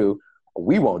want to do.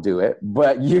 We won't do it,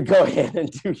 but you go ahead and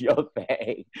do your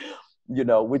thing.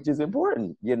 Which is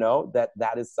important,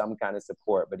 that is some kind of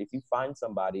support. But if you find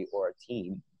somebody or a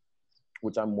team,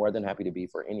 which I'm more than happy to be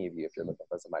for any of you, if you're looking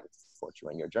for somebody to support you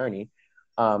in your journey,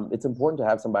 it's important to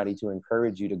have somebody to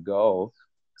encourage you to go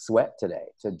sweat today,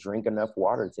 to drink enough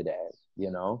water today,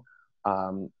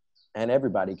 and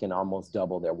everybody can almost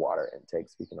double their water intake.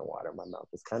 Speaking of water, my mouth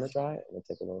is kind of dry. I'm gonna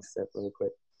take a little sip really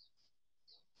quick.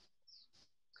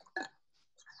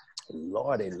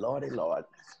 Lordy, Lordy, Lord.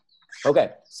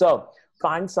 Okay, so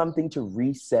find something to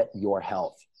reset your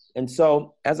health. And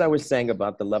so, as I was saying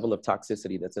about the level of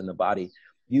toxicity that's in the body,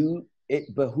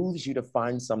 it behooves you to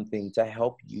find something to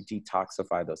help you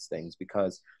detoxify those things,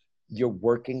 because you're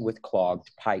working with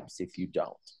clogged pipes if you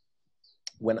don't.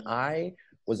 When I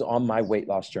was on my weight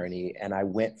loss journey and I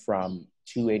went from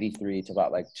 283 to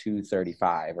about like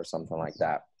 235 or something like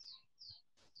that,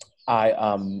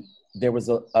 there was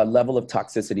a level of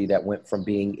toxicity that went from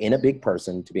being in a big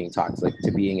person to being toxic,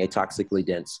 to being a toxically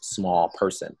dense small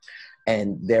person.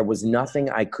 And there was nothing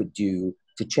I could do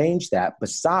to change that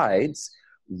besides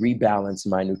rebalance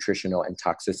my nutritional and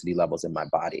toxicity levels in my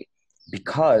body,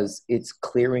 because it's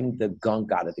clearing the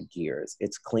gunk out of the gears.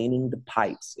 It's cleaning the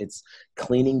pipes. It's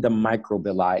cleaning the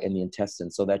microvilli in the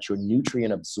intestine so that your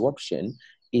nutrient absorption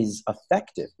is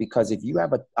effective. Because if you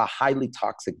have a highly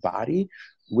toxic body,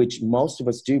 which most of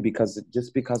us do because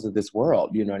of this world,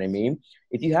 you know what I mean?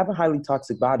 If you have a highly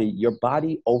toxic body, your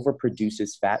body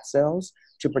overproduces fat cells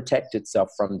to protect itself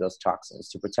from those toxins,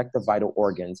 to protect the vital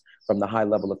organs from the high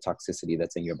level of toxicity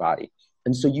that's in your body.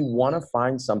 And so you want to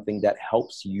find something that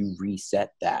helps you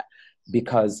reset that,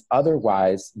 because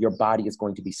otherwise your body is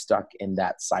going to be stuck in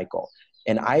that cycle.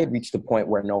 And I had reached the point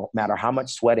where no matter how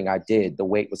much sweating I did, the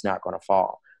weight was not going to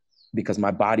fall, because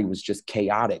my body was just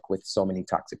chaotic with so many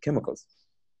toxic chemicals.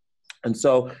 And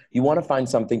so you want to find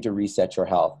something to reset your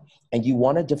health, and you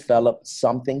want to develop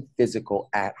something physical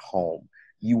at home.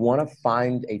 You want to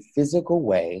find a physical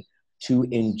way to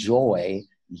enjoy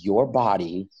your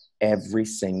body every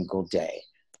single day,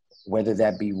 whether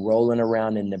that be rolling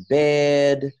around in the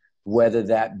bed, whether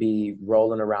that be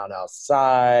rolling around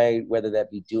outside, whether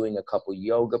that be doing a couple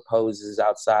yoga poses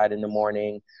outside in the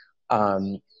morning.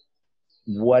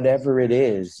 Whatever it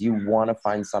is, you want to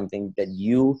find something that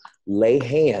you lay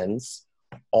hands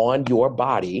on your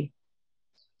body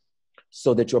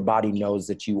so that your body knows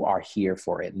that you are here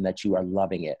for it and that you are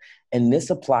loving it. And this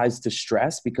applies to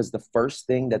stress, because the first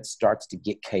thing that starts to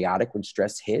get chaotic when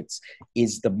stress hits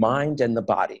is the mind and the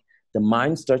body. The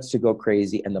mind starts to go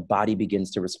crazy and the body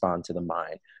begins to respond to the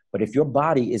mind. But if your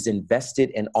body is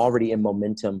invested and already in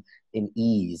momentum, in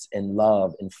ease, and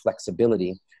love, and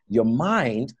flexibility, your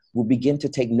mind will begin to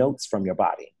take notes from your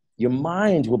body. Your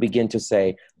mind will begin to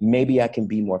say, maybe I can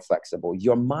be more flexible.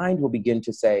 Your mind will begin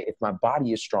to say, if my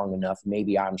body is strong enough,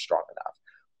 maybe I'm strong enough.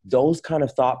 Those kind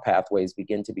of thought pathways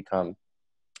begin to become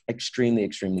extremely,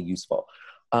 extremely useful.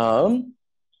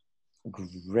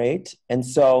 Great. And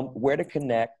so where to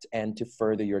connect and to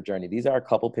further your journey. These are a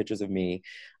couple pictures of me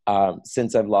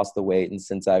since I've lost the weight and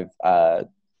since I've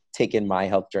taken my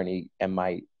health journey and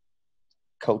my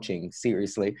coaching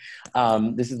seriously.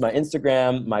 This is my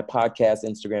Instagram, my podcast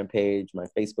Instagram page, my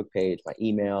Facebook page, my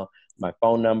email, my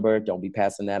phone number. Don't be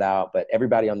passing that out. But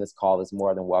everybody on this call is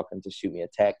more than welcome to shoot me a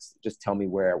text. Just tell me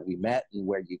where we met and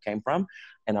where you came from.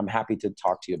 And I'm happy to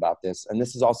talk to you about this. And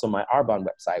this is also my Arbonne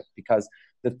website, because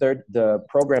the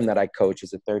program that I coach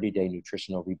is a 30-day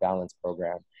nutritional rebalance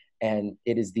program. And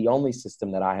it is the only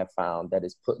system that I have found that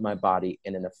has put my body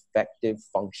in an effective,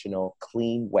 functional,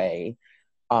 clean way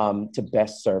to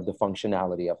best serve the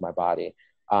functionality of my body.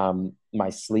 My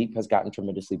sleep has gotten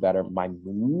tremendously better. My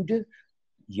mood,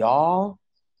 y'all,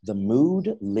 the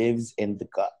mood lives in the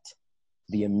gut.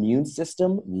 The immune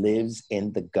system lives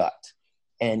in the gut.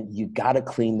 And you gotta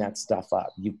clean that stuff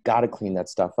up. You gotta clean that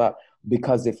stuff up,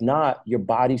 because if not, your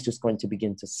body's just going to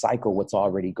begin to cycle what's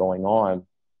already going on.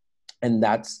 And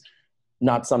that's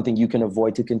not something you can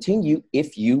avoid to continue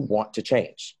if you want to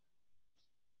change.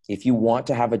 If you want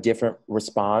to have a different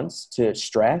response to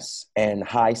stress and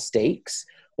high stakes,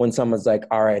 when someone's like,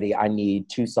 alrighty, I need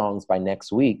 2 songs by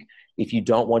next week. If you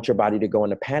don't want your body to go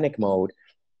into panic mode,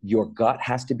 your gut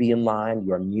has to be in line,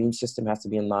 your immune system has to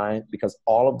be in line, because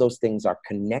all of those things are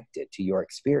connected to your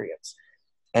experience.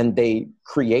 And they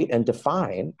create and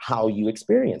define how you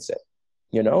experience it,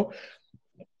 you know?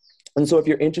 And so if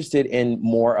you're interested in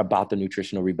more about the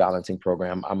nutritional rebalancing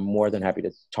program, I'm more than happy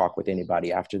to talk with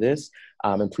anybody after this.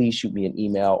 And please shoot me an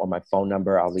email or my phone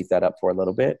number. I'll leave that up for a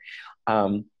little bit.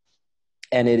 And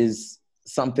it is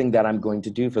something that I'm going to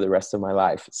do for the rest of my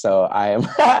life. So I am,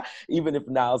 even if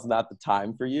now's not the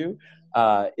time for you,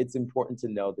 it's important to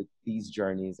know that these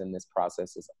journeys and this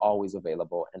process is always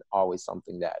available and always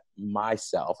something that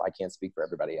myself, I can't speak for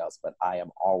everybody else, but I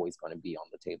am always going to be on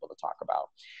the table to talk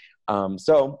about.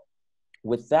 So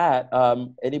with that,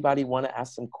 anybody want to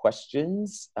ask some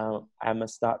questions? I'm going to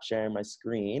stop sharing my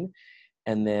screen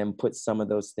and then put some of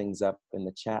those things up in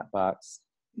the chat box.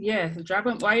 Yeah, so drop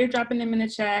them while you're dropping them in the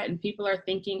chat and people are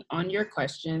thinking on your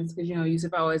questions, because, you know,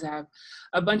 Yusef always have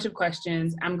a bunch of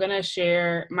questions. I'm going to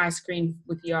share my screen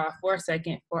with y'all for a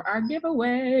second for our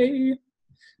giveaway.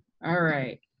 All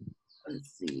right,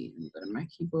 let's see. Let me go to my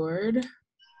keyboard.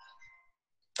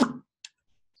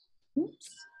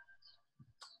 Oops.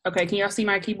 Okay, can y'all see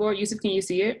my keyboard? Yusuf, can you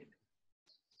see it?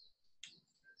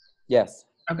 Yes.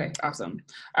 Okay, awesome.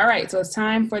 All right, so it's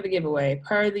time for the giveaway.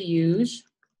 Per the usual,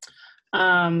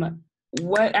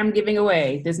 what I'm giving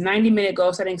away, this 90-minute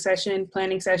goal setting session,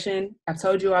 planning session, I've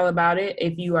told you all about it.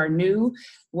 If you are new,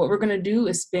 what we're gonna do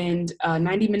is spend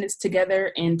 90 minutes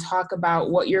together and talk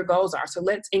about what your goals are. So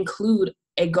let's include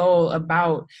a goal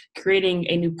about creating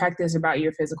a new practice about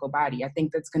your physical body. I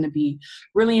think that's going to be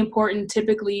really important.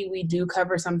 Typically, we do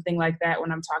cover something like that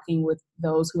when I'm talking with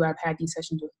those who I've had these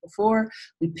sessions with before.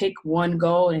 We pick one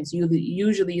goal, and it's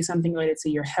usually something related to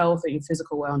your health or your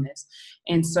physical wellness.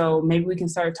 And so maybe we can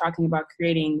start talking about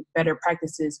creating better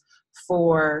practices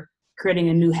for creating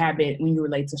a new habit when you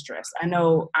relate to stress. I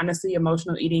know, honestly,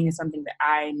 emotional eating is something that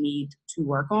I need to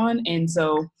work on. And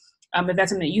so if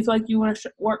that's something that you feel like you want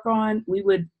to work on, we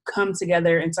would come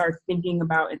together and start thinking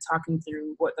about and talking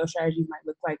through what those strategies might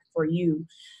look like for you.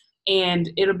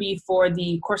 And it'll be for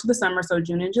the course of the summer, so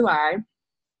June and July.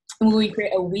 And we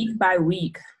create a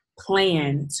week-by-week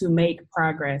plan to make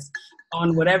progress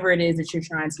on whatever it is that you're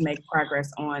trying to make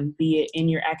progress on, be it in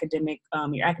your academic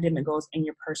goals and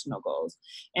your personal goals.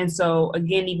 And so,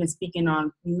 again, even speaking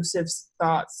on Yusef's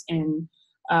thoughts and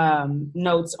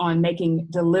notes on making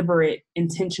deliberate,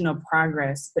 intentional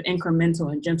progress, but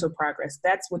incremental and gentle progress.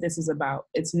 That's what this is about.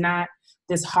 It's not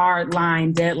this hard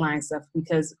line, deadline stuff,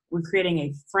 because we're creating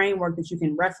a framework that you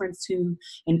can reference to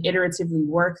and iteratively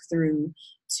work through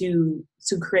to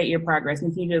create your progress.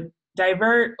 And if you need to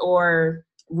divert or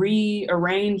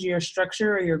rearrange your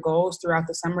structure or your goals throughout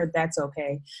the summer, that's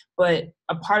okay. But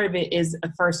a part of it is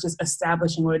first just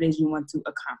establishing what it is you want to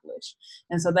accomplish.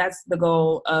 And so that's the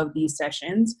goal of these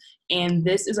sessions. And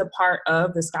this is a part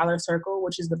of the Scholar Circle,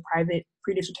 which is the private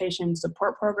pre-dissertation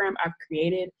support program I've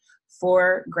created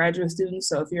for graduate students.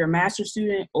 So if you're a master's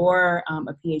student or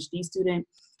a Ph.D. student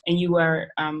and you are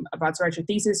about to write your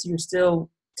thesis, you're still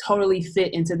totally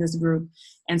fit into this group.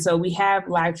 And so we have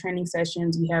live training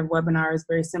sessions, we have webinars,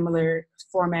 very similar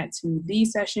format to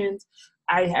these sessions.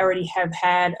 I already have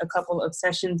had a couple of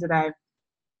sessions that I've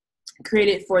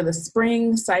created for the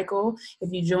spring cycle.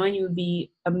 If you join, you would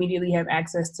immediately have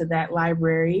access to that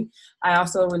library. I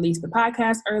also released the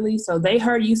podcast early, so they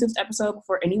heard Yusef's episode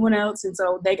before anyone else, and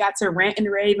so they got to rant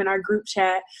and rave in our group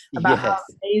chat about how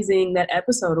amazing that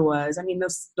episode was. I mean,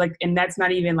 and that's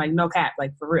not even no cap,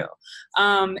 for real.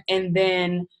 And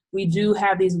then we do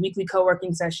have these weekly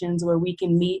co-working sessions where we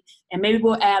can meet, and maybe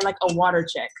we'll add a water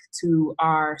check to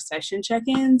our session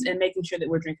check-ins and making sure that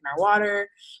we're drinking our water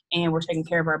and we're taking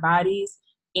care of our bodies.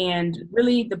 And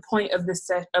really the point of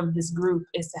this group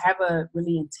is to have a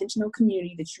really intentional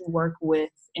community that you work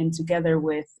with and together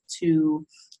with to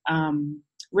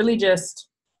really just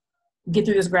get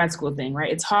through this grad school thing,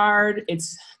 right? It's hard,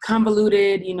 it's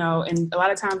convoluted, and a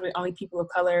lot of times we're only people of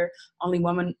color, only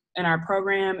women in our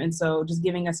program. And so just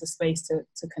giving us a space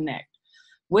to connect.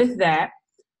 With that,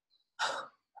 I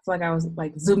feel like I was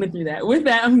zooming through that. With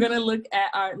that, I'm going to look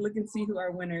and see who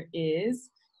our winner is.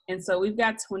 And so we've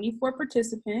got 24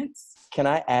 participants. Can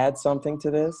I add something to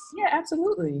this? Yeah,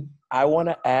 absolutely. I want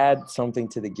to add something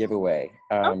to the giveaway.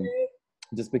 Okay.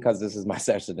 Just because this is my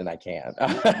session and I can.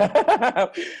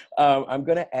 I'm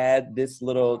going to add this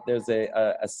there's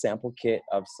a sample kit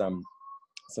of some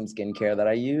skincare that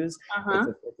I use. Uh-huh.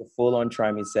 It's a full-on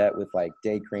try me set with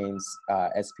day creams,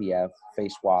 SPF,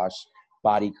 face wash,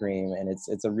 body cream, and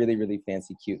it's a really, really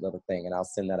fancy, cute little thing. And I'll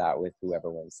send that out with whoever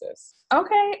wins this.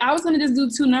 Okay. I was going to just do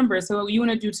 2 numbers. So you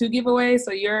want to do 2 giveaways?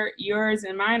 So yours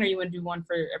and mine, or you want to do one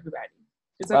for everybody?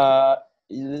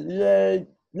 Okay.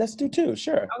 Let's do 2,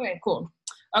 sure. Okay, cool.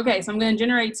 Okay, so I'm going to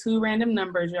generate 2 random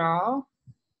numbers, y'all.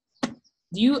 I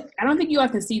don't think you all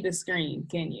can see the screen,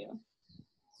 can you?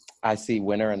 I see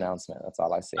winner announcement. That's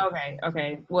all I see.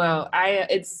 Okay. Well,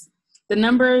 it's the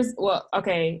numbers. Well,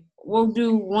 okay, we'll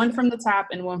do one from the top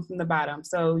and one from the bottom.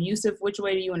 So, Yusef, which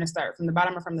way do you want to start? From the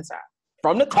bottom or from the top?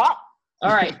 From the top.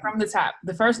 All right, from the top.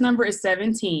 The first number is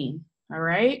 17. All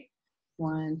right.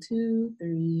 1, 2,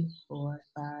 3, 4,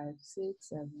 5, 6,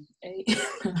 7, 8,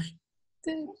 9,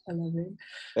 10, 11,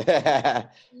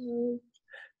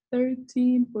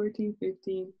 13, 14,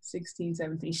 15, 16,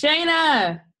 17.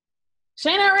 Shayna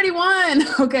already won.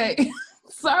 Okay.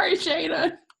 Sorry,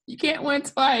 Shayna. You can't win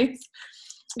twice.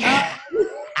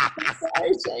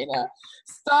 Sorry, Shayna.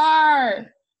 Star,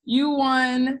 you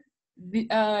won the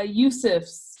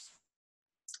Yusef's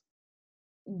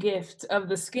gift of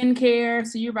the skincare.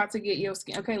 So you're about to get your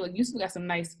skin. Okay, look, Yusef got some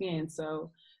nice skin.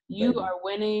 So you are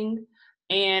winning.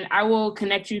 And I will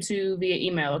connect you to via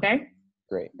email, okay?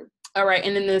 Great. All right,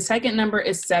 and then the second number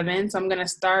is 7. So I'm going to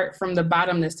start from the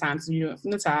bottom this time. So you do it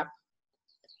from the top.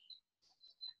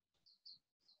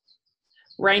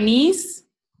 Renice?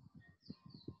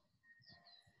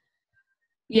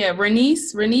 Yeah,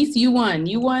 Renice, you won.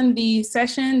 You won the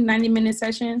session, 90-minute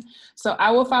session. So I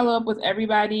will follow up with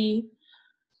everybody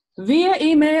via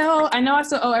email. I know I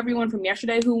still owe everyone from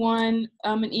yesterday who won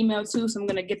an email too, so I'm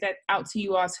going to get that out to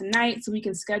you all tonight so we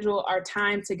can schedule our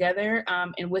time together.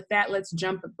 And with that, let's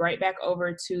jump right back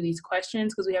over to these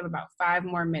questions because we have about 5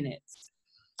 more minutes.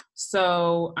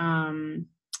 So,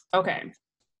 okay,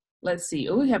 let's see.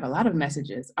 Oh, we have a lot of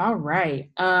messages. All right.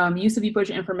 Yusef, you put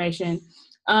your information.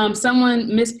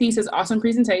 Someone, Miss P says, awesome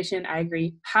presentation. I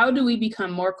agree. How do we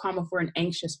become more calm if we're an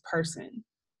anxious person?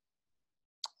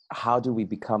 How do we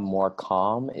become more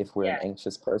calm if we're an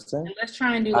anxious person? And let's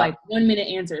try and do like 1-minute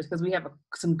answers because we have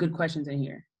some good questions in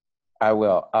here. I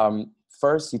will.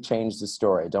 First, you change the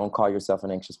story. Don't call yourself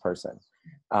an anxious person.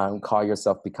 Call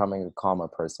yourself becoming a calmer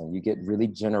person. You get really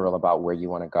general about where you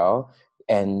want to go.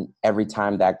 And every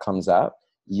time that comes up,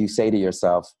 you say to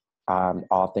yourself,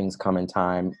 all things come in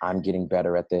time. I'm getting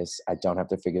better at this. I don't have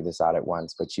to figure this out at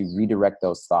once. But you redirect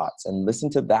those thoughts and listen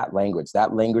to that language.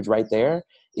 That language right there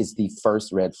is the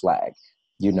first red flag.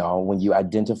 You know, when you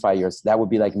identify that would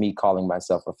be like me calling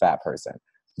myself a fat person.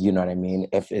 You know what I mean?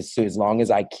 As long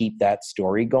as I keep that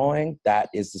story going, that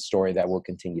is the story that will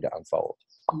continue to unfold.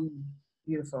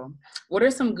 Beautiful. What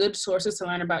are some good sources to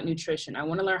learn about nutrition? I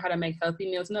want to learn how to make healthy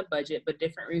meals in a budget, but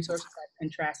different resources have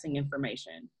contrasting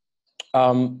information.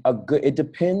 It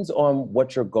depends on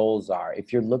what your goals are.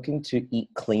 If you're looking to eat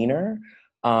cleaner,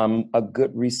 a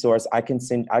good resource, I can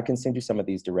send you some of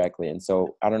these directly. And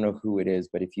so I don't know who it is,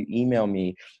 but if you email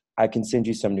me, I can send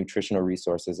you some nutritional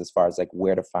resources as far as like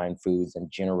where to find foods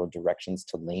and general directions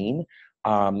to lean.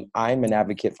 I'm an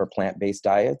advocate for plant-based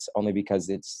diets only because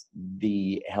it's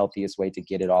the healthiest way to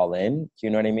get it all in. You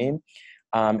know what I mean?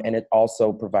 And it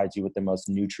also provides you with the most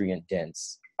nutrient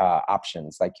dense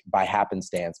options, like by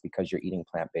happenstance, because you're eating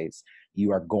plant-based,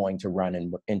 you are going to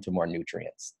run into more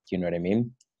nutrients. You know what I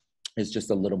mean? It's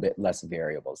just a little bit less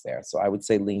variables there. So I would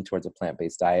say lean towards a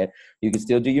plant-based diet. You can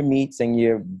still do your meats and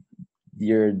your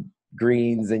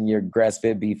greens and your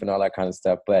grass-fed beef and all that kind of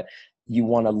stuff, but you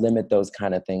want to limit those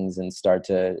kind of things and start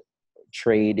to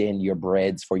trade in your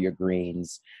breads for your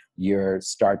greens, your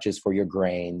starches for your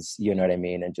grains, you know what I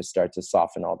mean? And just start to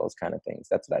soften all those kind of things.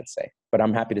 That's what I'd say. But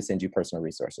I'm happy to send you personal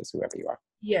resources, whoever you are.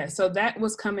 Yeah, so that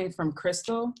was coming from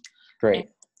Crystal. Great. And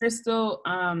Crystal,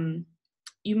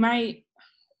 you might,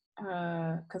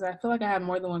 because I feel like I have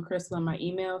more than one Crystal in my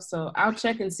email, so I'll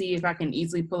check and see if I can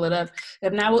easily pull it up.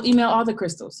 If not, we'll email all the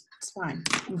Crystals. It's fine.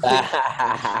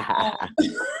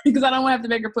 Because I don't want to have to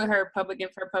make her put her public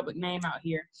name out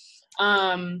here.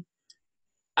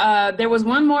 There was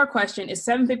one more question. It's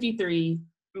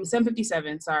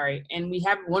 7:57, sorry. And we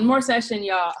have one more session,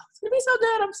 y'all. It's going to be so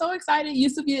good. I'm so excited. You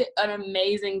used to be an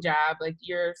amazing job. Like,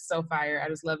 you're so fire. I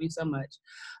just love you so much.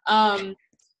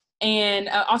 And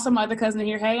also my other cousin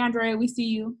here. Hey, Andrea, we see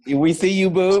you. We see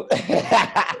you, boo.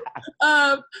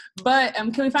 But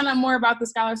can we find out more about the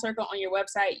Scholar Circle on your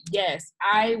website? Yes,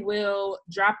 I will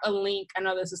drop a link. I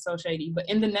know this is so shady, but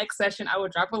in the next session, I will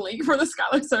drop a link for the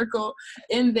Scholar Circle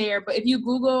in there. But if you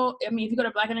Google, if you go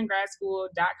to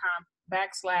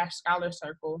blackandgradschool.com/Scholar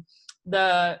Circle,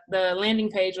 the landing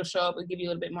page will show up and give you a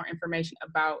little bit more information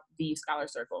about the Scholar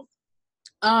Circle.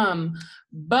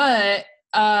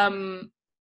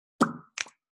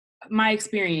 My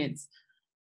experience.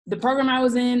 The program I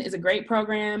was in is a great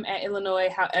program at Illinois.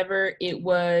 However, it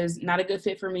was not a good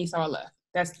fit for me, so I left.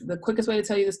 That's the quickest way to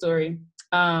tell you the story.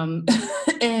 And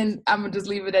I'm gonna just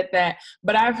leave it at that.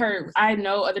 But I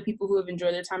know other people who have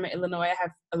enjoyed their time at Illinois. I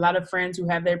have a lot of friends who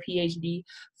have their Ph.D.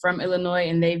 from Illinois,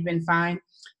 and they've been fine.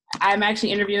 I'm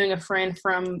actually interviewing a friend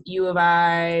from U of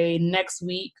I next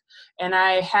week, and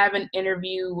I have an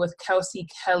interview with Kelsey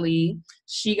Kelly.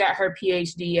 She got her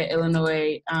PhD at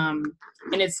Illinois, and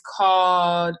it's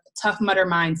called Tough Mudder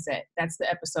Mindset. That's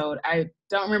the episode. I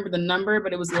don't remember the number,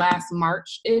 but it was last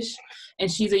March-ish,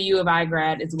 and she's a U of I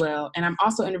grad as well. And I'm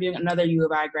also interviewing another U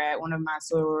of I grad, one of my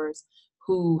sorors,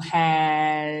 who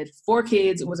had 4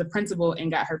 kids, was a principal,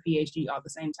 and got her PhD all at the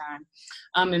same time.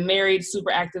 And married, super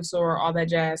active soror, all that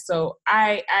jazz. So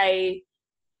I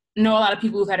know a lot of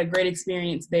people who've had a great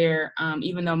experience there,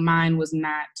 even though mine was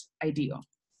not ideal.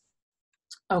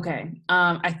 Okay,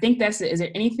 I think that's it. Is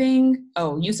there anything?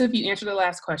 Oh, Yusef, you answered the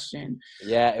last question.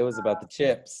 Yeah, it was about the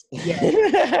chips.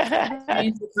 Yeah. I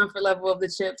changed the comfort level of the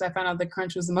chips. I found out the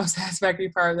crunch was the most satisfactory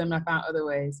part of them. I found other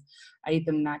ways. I eat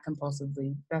them not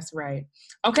compulsively. That's right.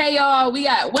 Okay, y'all, we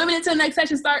got 1 minute till the next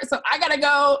session starts, so I gotta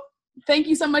go. Thank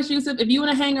you so much, Yusef. If you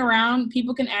want to hang around,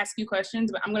 people can ask you questions,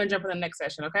 but I'm gonna jump in the next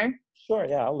session, okay? Sure,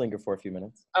 yeah, I'll linger for a few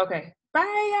minutes. Okay.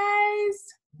 Bye,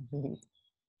 guys.